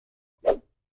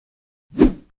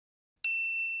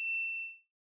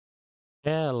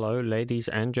Hello ladies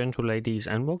and gentle ladies,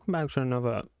 and welcome back to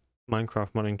another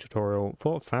Minecraft modding tutorial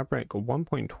for Fabric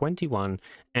 1.21.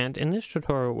 And in this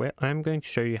tutorial I'm going to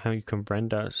show you how you can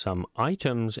render some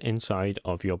items inside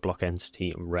of your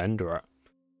BlockEntity renderer.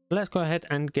 Let's go ahead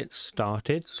and get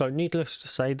started. So needless to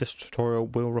say, this tutorial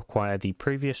will require the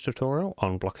previous tutorial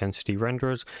on BlockEntity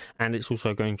renderers, and it's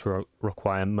also going to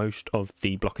require most of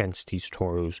the BlockEntity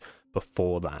tutorials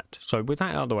before that. So with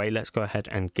that out of the way, let's go ahead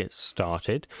and get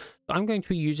started. I'm going to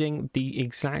be using the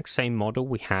exact same model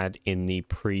we had in the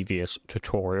previous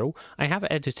tutorial. I have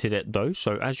edited it though,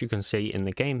 so as you can see in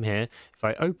the game here, if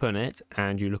I open it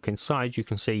and you look inside, you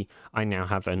can see I now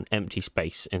have an empty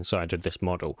space inside of this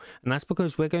model. And that's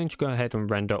because we're going to go ahead and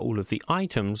render all of the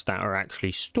items that are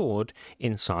actually stored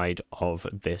inside of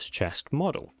this chest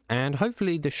model. And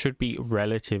hopefully this should be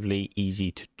relatively easy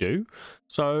to do.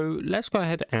 So let's go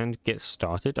ahead and get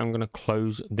started. I'm going to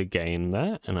close the game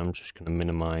there, and I'm just going to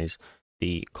minimize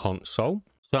the console.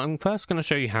 So I'm first going to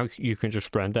show you how you can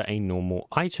just render a normal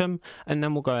item, and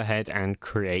then we'll go ahead and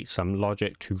create some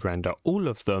logic to render all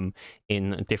of them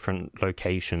in different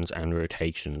locations and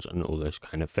rotations and all those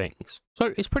kind of things.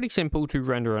 So it's pretty simple to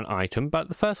render an item, but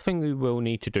the first thing we will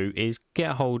need to do is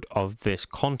get a hold of this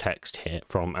context here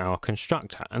from our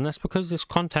constructor. And that's because this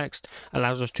context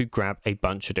allows us to grab a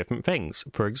bunch of different things.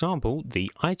 For example, the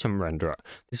item renderer.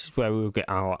 This is where we will get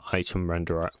our item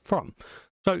renderer from.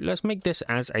 So let's make this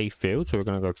as a field. So we're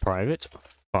going to go private,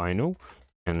 final,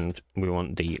 and we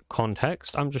want the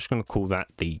context. I'm just going to call that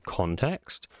the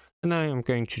context. And then I'm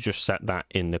going to just set that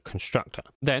in the constructor.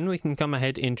 Then we can come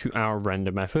ahead into our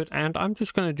render method, and I'm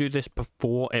just going to do this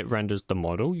before it renders the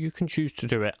model. You can choose to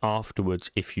do it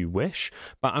afterwards if you wish,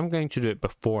 but I'm going to do it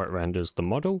before it renders the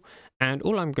model. And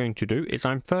all I'm going to do is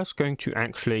I'm first going to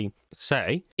actually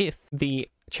say if the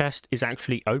chest is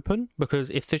actually open, because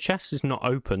if the chest is not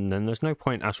open, then there's no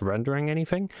point us rendering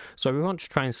anything. So we want to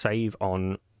try and save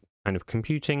on kind of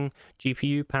computing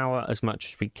GPU power as much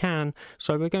as we can.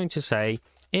 So we're going to say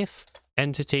if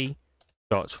entity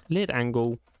dot lid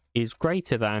angle is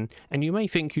greater than, and you may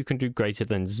think you can do greater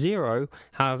than 0,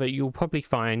 however you'll probably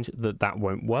find that that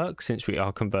won't work since we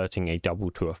are converting a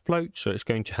double to a float, so it's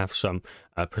going to have some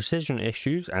precision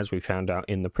issues as we found out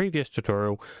in the previous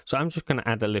tutorial. So I'm just going to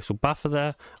add a little buffer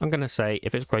there. I'm going to say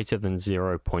if it's greater than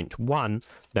 0.1,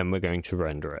 then we're going to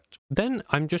render it. Then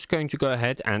I'm just going to go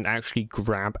ahead and actually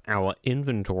grab our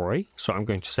inventory. So I'm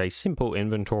going to say simple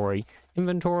inventory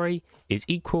is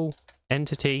equal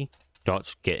entity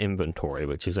dot get inventory,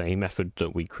 which is a method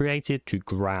that we created to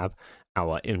grab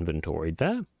our inventory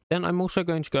there. Then I'm also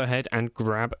going to go ahead and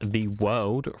grab the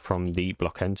world from the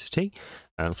block entity.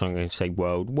 So I'm going to say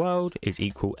world is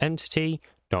equal entity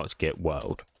dot get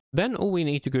world. Then all we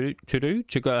need to do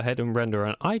to go ahead and render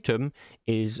an item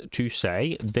is to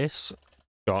say this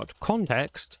dot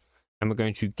context, and we're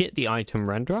going to get the item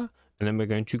renderer, and then we're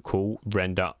going to call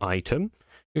render item.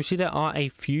 You'll see there are a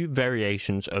few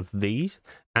variations of these,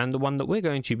 and the one that we're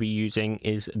going to be using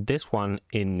is this one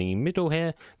in the middle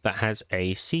here that has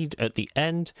a seed at the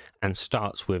end and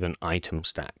starts with an item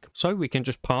stack. So we can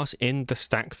just pass in the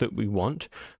stack that we want.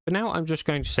 But now I'm just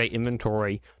going to say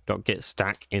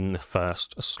inventory.getStack in the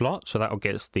first slot, so that'll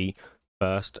get us the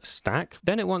first stack.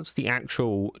 Then it wants the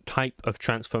actual type of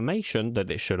transformation that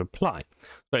it should apply.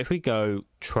 So if we go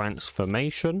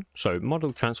transformation, so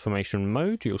model transformation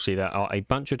mode, you'll see there are a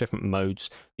bunch of different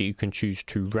modes that you can choose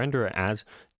to render it as.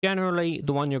 Generally,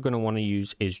 the one you're going to want to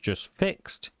use is just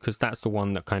fixed, because that's the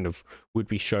one that kind of would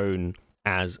be shown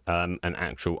as an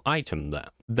actual item there.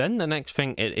 Then the next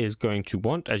thing it is going to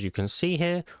want, as you can see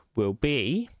here, will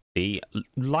be the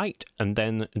light and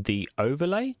then the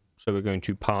overlay. So we're going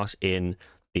to pass in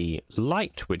the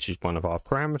light, which is one of our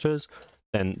parameters,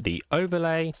 then the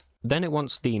overlay, then it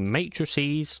wants the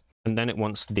matrices, and then it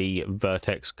wants the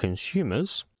vertex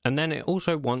consumers, and then it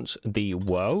also wants the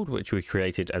world, which we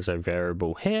created as a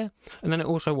variable here, and then it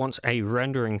also wants a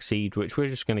rendering seed, which we're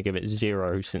just going to give it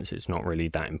 0 since it's not really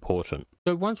that important.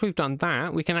 So once we've done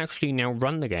that, we can actually now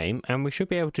run the game, and we should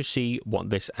be able to see what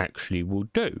this actually will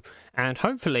do. And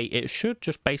hopefully it should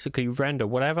just basically render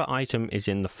whatever item is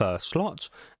in the first slot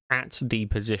at the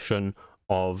position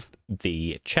of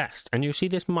the chest. And you'll see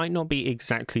this might not be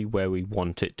exactly where we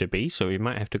want it to be, so we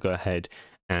might have to go ahead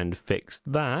and fix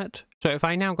that. So if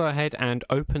I now go ahead and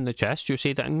open the chest, you'll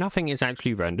see that nothing is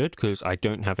actually rendered because I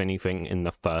don't have anything in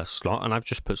the first slot, and I've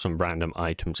just put some random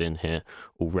items in here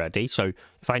already. So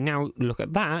if I now look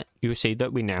at that, you'll see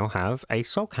that we now have a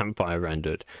soul campfire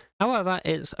rendered. However,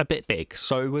 it's a bit big,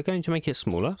 so we're going to make it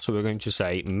smaller. So we're going to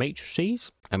say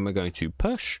matrices, and we're going to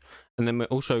push, and then we're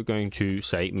also going to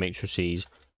say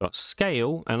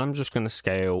matrices.scale, and I'm just going to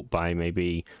scale by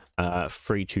maybe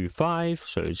 0.325,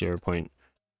 so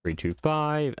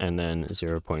 0.325 and then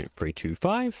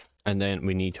 0.325, and then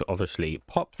we need to obviously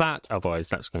pop that, otherwise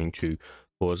that's going to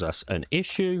cause us an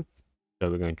issue. So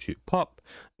we're going to pop,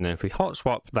 and then if we hot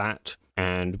swap that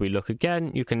and we look again,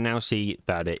 you can now see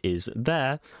that it is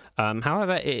there.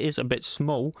 However, it is a bit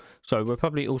small, so we're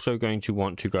probably also going to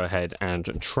want to go ahead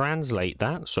and translate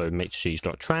that. So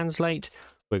matrices.translate,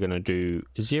 we're going to do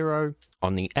 0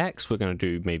 on the X, we're going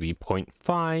to do maybe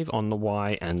 0.5 on the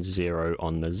Y and 0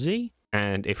 on the Z.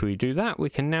 And if we do that, we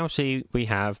can now see we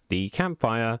have the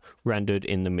campfire rendered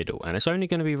in the middle, and it's only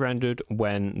going to be rendered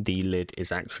when the lid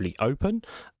is actually open.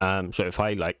 So if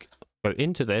I go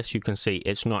into this, you can see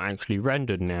it's not actually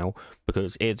rendered now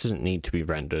because it doesn't need to be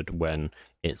rendered when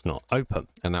it's not open,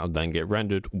 and that will then get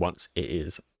rendered once it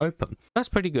is open. That's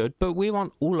pretty good, but we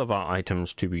want all of our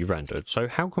items to be rendered. So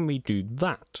how can we do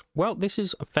that? Well, this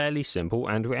is fairly simple,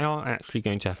 and we are actually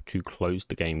going to have to close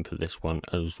the game for this one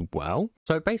as well.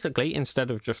 So basically, instead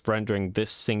of just rendering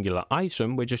this singular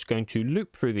item, we're just going to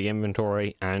loop through the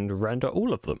inventory and render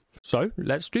all of them. So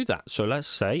let's do that. So let's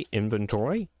say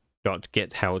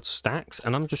inventory.getHeldStacks,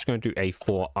 and I'm just going to do a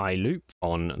for I loop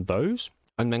on those.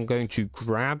 I'm then going to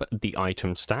grab the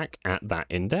item stack at that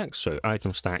index. So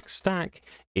item stack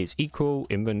is equal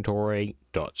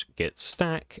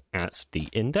inventory.getStack at the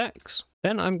index.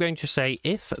 Then I'm going to say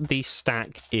if the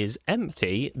stack is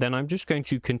empty, then I'm just going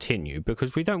to continue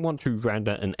because we don't want to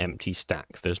render an empty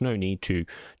stack. There's no need to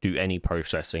do any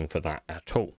processing for that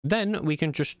at all. Then we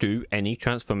can just do any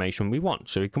transformation we want.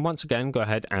 So we can once again go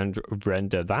ahead and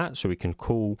render that. So we can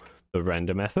call the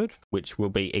render method, which will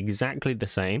be exactly the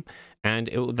same, and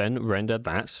it will then render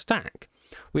that stack.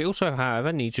 We also,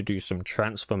 however, need to do some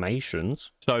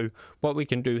transformations. So what we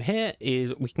can do here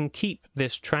is we can keep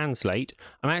this translate.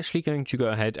 I'm actually going to go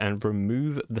ahead and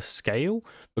remove the scale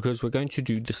because we're going to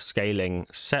do the scaling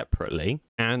separately.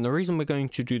 And the reason we're going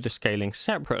to do the scaling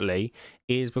separately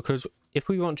is because if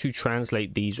we want to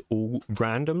translate these all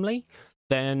randomly,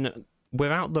 then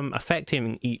without them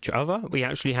affecting each other, we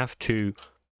actually have to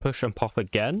push and pop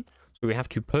again. So we have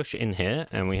to push in here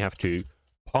and we have to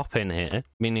pop in here,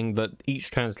 meaning that each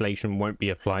translation won't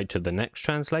be applied to the next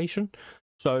translation.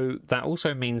 So that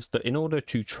also means that in order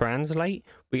to translate,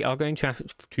 we are going to have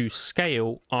to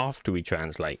scale after we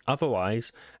translate.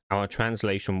 Otherwise, our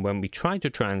translation, when we try to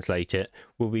translate it,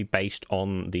 will be based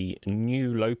on the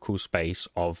new local space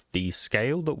of the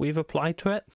scale that we've applied to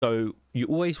it. So you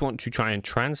always want to try and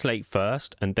translate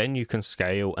first, and then you can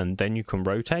scale, and then you can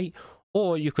rotate.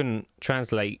 Or you can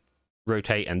translate,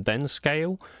 rotate, and then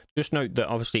scale. Just note that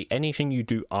obviously anything you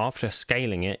do after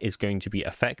scaling it is going to be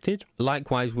affected.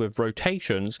 Likewise with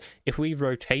rotations, if we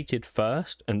rotated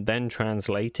first and then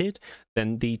translated,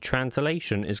 then the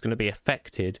translation is going to be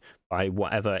affected by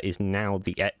whatever is now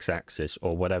the x-axis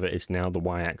or whatever is now the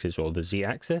y-axis or the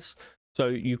z-axis. So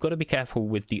you've got to be careful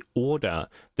with the order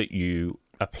that you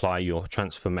apply your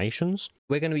transformations.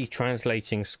 We're going to be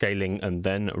translating, scaling, and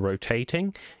then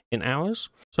rotating in ours.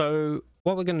 So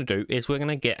what we're going to do is we're going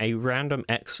to get a random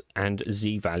x and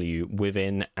z value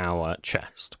within our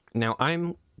chest. Now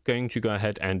I'm going to go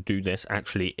ahead and do this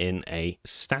actually in a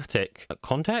static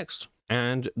context,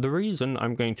 and the reason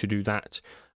I'm going to do that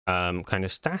kind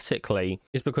of statically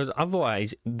is because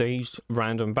otherwise these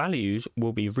random values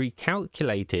will be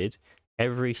recalculated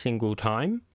every single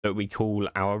time that we call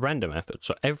our render method.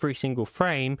 So every single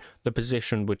frame, the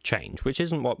position would change, which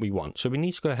isn't what we want. So we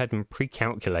need to go ahead and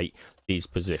pre-calculate these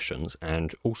positions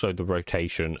and also the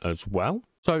rotation as well.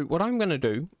 So what I'm going to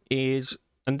do is,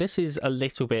 and this is a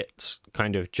little bit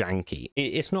kind of janky,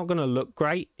 it's not going to look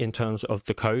great in terms of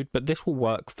the code, but this will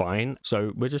work fine.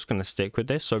 So we're just going to stick with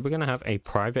this. So we're going to have a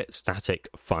private static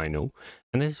final,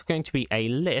 and this is going to be a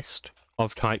list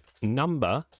of type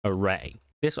number array.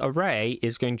 This array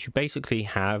is going to basically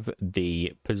have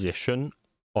the position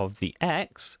of the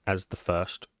x as the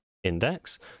first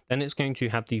index, then it's going to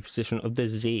have the position of the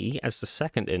z as the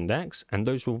second index, and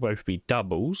those will both be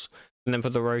doubles. And then for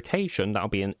the rotation, that'll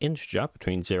be an integer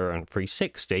between 0 and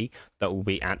 360 that will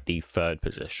be at the third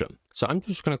position. So I'm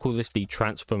just going to call this the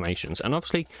transformations. And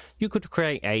obviously you could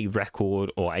create a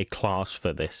record or a class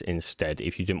for this instead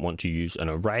if you didn't want to use an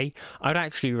array. I'd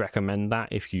actually recommend that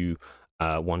if you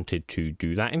wanted to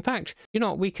do that. In fact, you know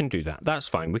what, we can do that. That's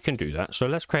fine, we can do that. So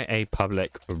let's create a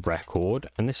public record,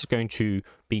 and this is going to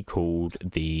be called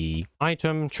the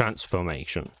item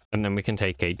transformation. And then we can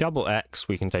take a double x,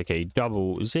 we can take a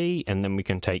double z, and then we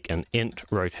can take an int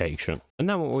rotation. And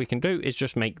then what we can do is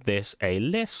just make this a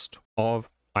list of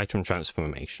item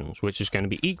transformations, which is going to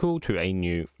be equal to a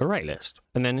new array list.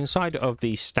 And then inside of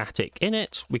the static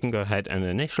init, we can go ahead and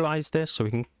initialize this, so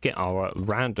we can get our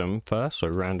random first. So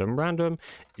random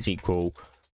is equal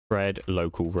thread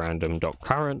local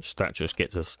random.current. That just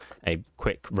gets us a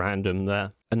quick random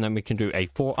there. And then we can do a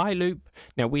for I loop.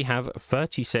 Now we have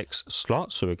 36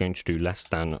 slots, so we're going to do less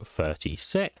than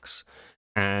 36.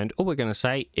 And all we're going to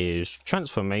say is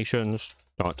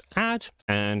transformations.add,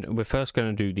 and we're first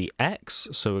going to do the x,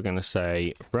 so we're going to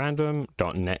say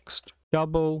random.next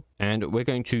double, and we're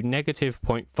going to negative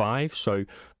 0.5. So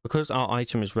because our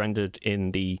item is rendered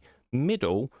in the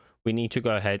middle, we need to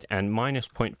go ahead and minus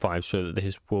 0.5, so that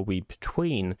this will be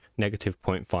between negative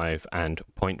 0.5 and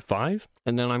 0.5.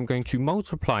 And then I'm going to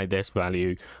multiply this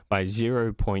value by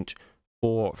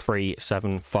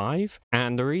 0.4375.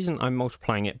 And the reason I'm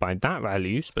multiplying it by that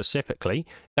value specifically,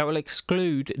 that will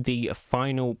exclude the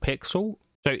final pixel.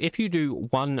 So if you do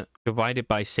 1 divided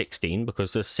by 16,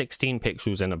 because there's 16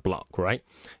 pixels in a block, right?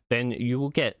 Then you will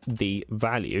get the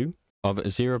value of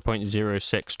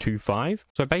 0.0625.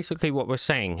 So basically what we're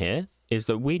saying here is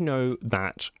that we know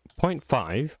that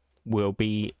 0.5 will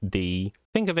be the,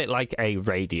 think of it like a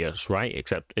radius, right?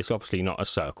 Except it's obviously not a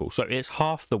circle. So it's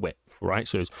half the width, right?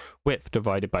 So it's width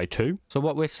divided by 2. So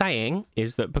what we're saying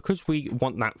is that because we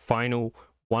want that final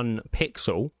 1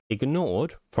 pixel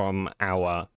ignored from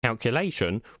our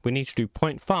calculation, we need to do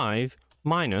 0.5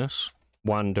 minus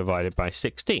 1 divided by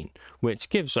 16, which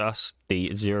gives us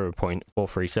the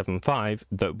 0.4375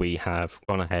 that we have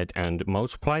gone ahead and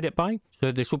multiplied it by.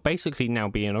 So this will basically now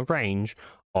be in a range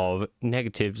of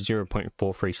negative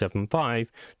 0.4375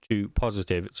 to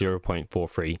positive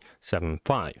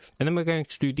 0.4375. And then we're going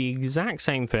to do the exact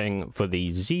same thing for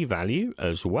the z value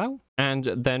as well.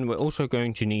 And then we're also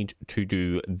going to need to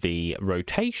do the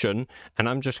rotation, and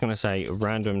I'm just going to say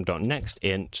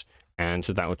random.nextInt, and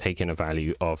so that will take in a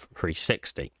value of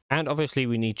 360. And obviously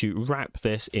we need to wrap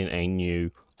this in a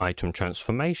new item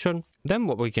transformation. Then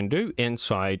what we can do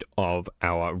inside of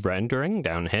our rendering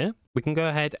down here, we can go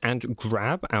ahead and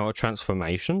grab our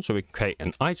transformation. So we can create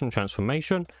an item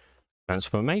transformation.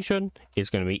 Transformation is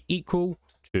going to be equal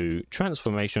to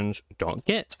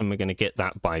transformations.get, and we're going to get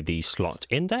that by the slot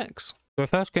index. We're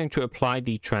first going to apply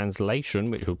the translation,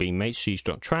 which will be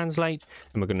matrices.translate,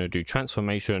 and we're going to do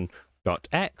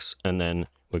transformation.x, and then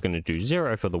we're going to do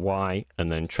 0 for the y, and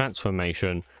then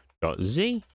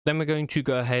transformation.z. Then we're going to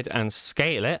go ahead and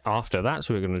scale it after that.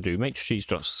 So we're going to do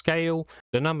matrices.scale.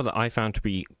 The number that I found to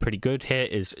be pretty good here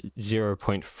is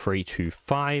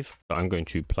 0.325. So I'm going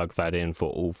to plug that in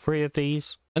for all 3 of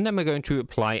these. And then we're going to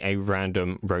apply a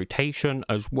random rotation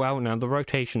as well. Now the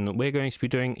rotation that we're going to be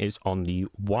doing is on the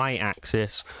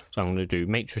y-axis. So I'm going to do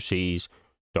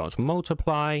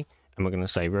matrices.multiply, and we're going to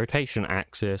say rotation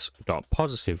axis dot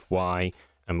positive y,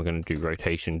 and we're going to do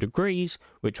rotation degrees,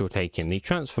 which will take in the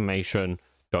transformation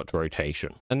dot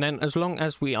rotation. And then as long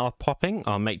as we are popping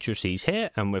our matrices here,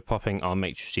 and we're popping our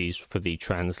matrices for the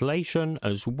translation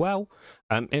as well,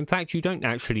 in fact you don't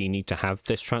actually need to have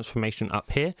this transformation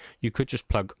up here. You could just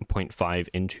plug 0.5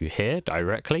 into here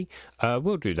directly.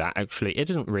 We'll do that actually. It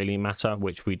doesn't really matter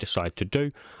which we decide to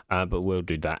do, but we'll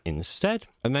do that instead.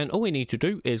 And then all we need to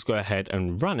do is go ahead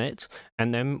and run it,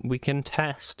 and then we can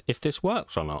test if this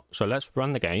works or not. So let's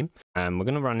run the game, and we're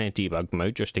going to run in debug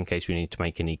mode just in case we need to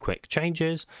make any quick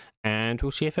changes, and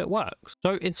we'll see if it works.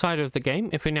 So inside of the game,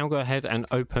 if we now go ahead and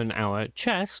open our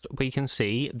chest, we can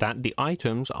see that the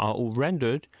items are all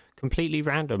rendered completely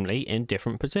randomly in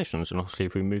different positions. And obviously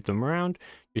if we move them around,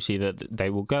 you see that they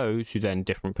will go to then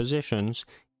different positions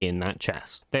in that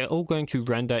chest. They're all going to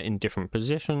render in different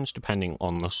positions depending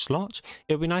on the slot.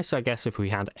 It would be nice, I guess, if we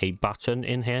had a button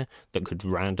in here that could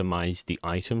randomize the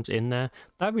items in there.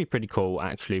 That'd be pretty cool,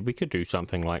 actually. We could do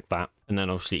something like that. And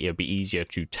then obviously it'd be easier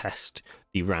to test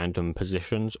the random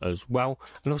positions as well.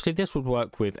 And obviously this would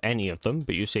work with any of them,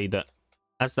 but you see that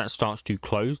as that starts to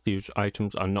close, these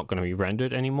items are not going to be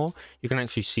rendered anymore. You can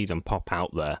actually see them pop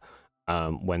out there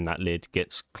when that lid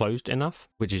gets closed enough,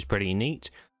 which is pretty neat.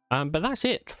 But that's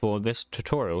it for this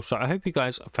tutorial. So I hope you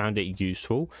guys found it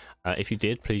useful. If you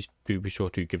did, please do be sure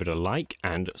to give it a like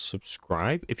and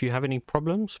subscribe. If you have any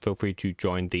problems, feel free to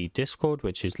join the Discord,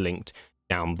 which is linked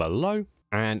down below.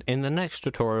 And in the next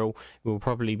tutorial, we'll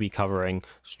probably be covering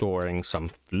storing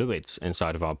some fluids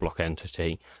inside of our block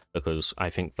entity, because I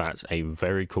think that's a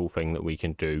very cool thing that we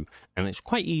can do, and it's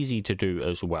quite easy to do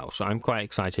as well. So I'm quite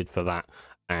excited for that,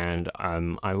 and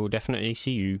I will definitely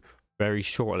see you very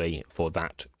shortly for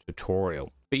that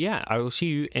tutorial. But yeah, I will see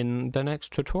you in the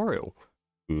next tutorial.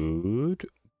 Goodbye.